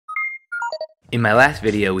In my last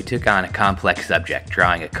video, we took on a complex subject,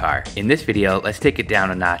 drawing a car. In this video, let's take it down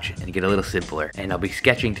a notch and get a little simpler. And I'll be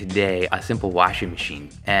sketching today a simple washing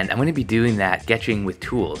machine. And I'm gonna be doing that sketching with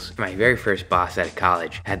tools. My very first boss out of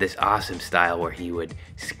college had this awesome style where he would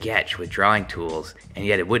sketch with drawing tools, and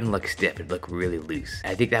yet it wouldn't look stiff, it'd look really loose.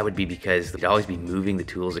 I think that would be because he'd always be moving the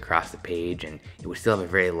tools across the page, and it would still have a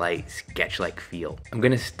very light sketch-like feel. I'm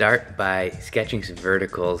gonna start by sketching some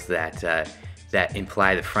verticals that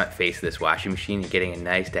imply the front face of this washing machine and getting a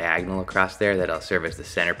nice diagonal across there that'll serve as the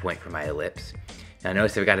center point for my ellipse. Now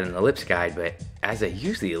notice I've got an ellipse guide, but as I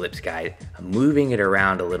use the ellipse guide, I'm moving it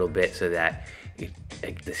around a little bit so that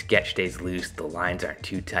the sketch stays loose, the lines aren't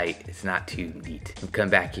too tight, it's not too neat. I'll come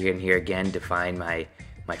back here and here again, define my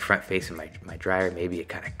front face of my dryer. Maybe it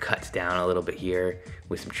kind of cuts down a little bit here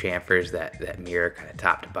with some chamfers that mirror kind of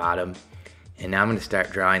top to bottom. And now I'm going to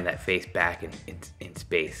start drawing that face back in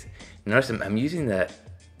space. Notice I'm using the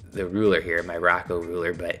ruler here, my Rocco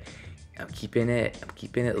ruler, but I'm keeping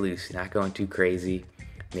it loose, not going too crazy.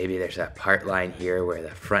 Maybe there's a part line here where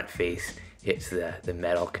the front face hits the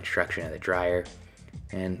metal construction of the dryer.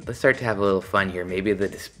 And let's start to have a little fun here. Maybe the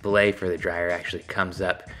display for the dryer actually comes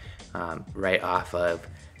up right off of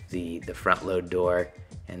the front load door,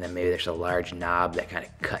 and then maybe there's a large knob that kind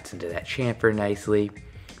of cuts into that chamfer nicely,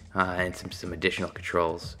 and some additional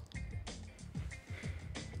controls.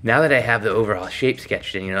 Now that I have the overall shape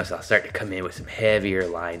sketched in, you notice I'll start to come in with some heavier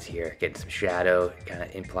lines here, getting some shadow kind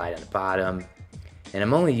of implied on the bottom. And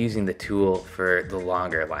I'm only using the tool for the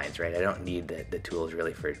longer lines, right? I don't need the tools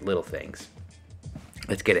really for little things.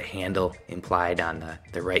 Let's get a handle implied on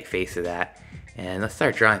the right face of that. And let's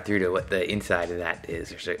start drawing through to what the inside of that is.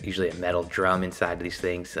 There's usually a metal drum inside of these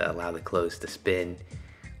things to allow the clothes to spin.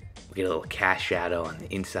 We get a little cast shadow on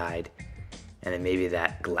the inside. And then maybe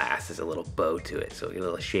that glass has a little bow to it, so we get a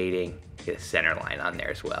little shading, get a center line on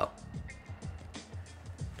there as well.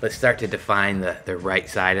 Let's start to define the right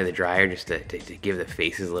side of the dryer just to give the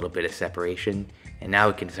faces a little bit of separation. And now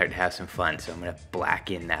we can start to have some fun. So I'm gonna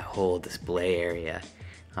black in that whole display area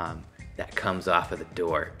that comes off of the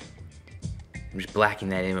door. I'm just blacking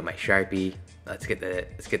that in with my Sharpie. Let's get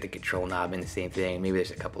the control knob in the same thing. Maybe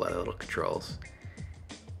there's a couple other little controls.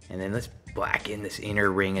 And then let's black in this inner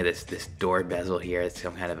ring of this door bezel here. It's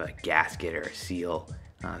some kind of a gasket or a seal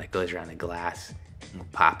that goes around the glass. And we'll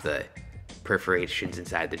pop the perforations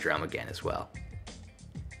inside the drum again as well.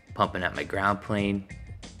 Pumping up my ground plane.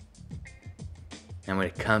 I'm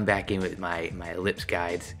going to come back in with my ellipse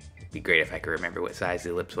guides. It'd be great if I could remember what size the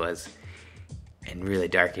ellipse was. And really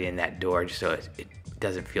darken in that door just so it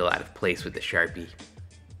doesn't feel out of place with the Sharpie.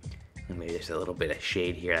 And maybe there's a little bit of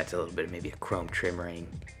shade here. That's a little bit of maybe a chrome trim ring.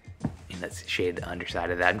 And let's shade the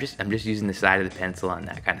underside of that. I'm just using the side of the pencil on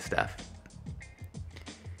that kind of stuff.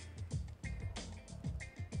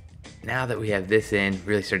 Now that we have this in,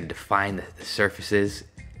 really start to define the surfaces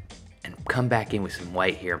and come back in with some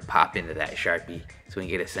white here and pop into that Sharpie so we can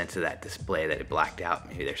get a sense of that display that it blocked out.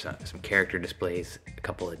 Maybe there's some character displays, a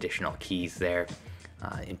couple additional keys there,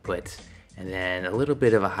 inputs, and then a little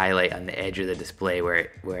bit of a highlight on the edge of the display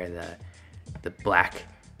where the black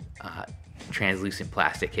translucent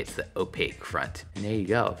plastic hits the opaque front. And there you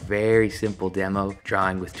go, very simple demo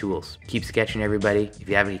drawing with tools. Keep sketching, everybody. If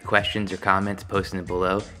you have any questions or comments, post them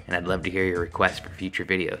below, and I'd love to hear your requests for future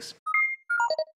videos.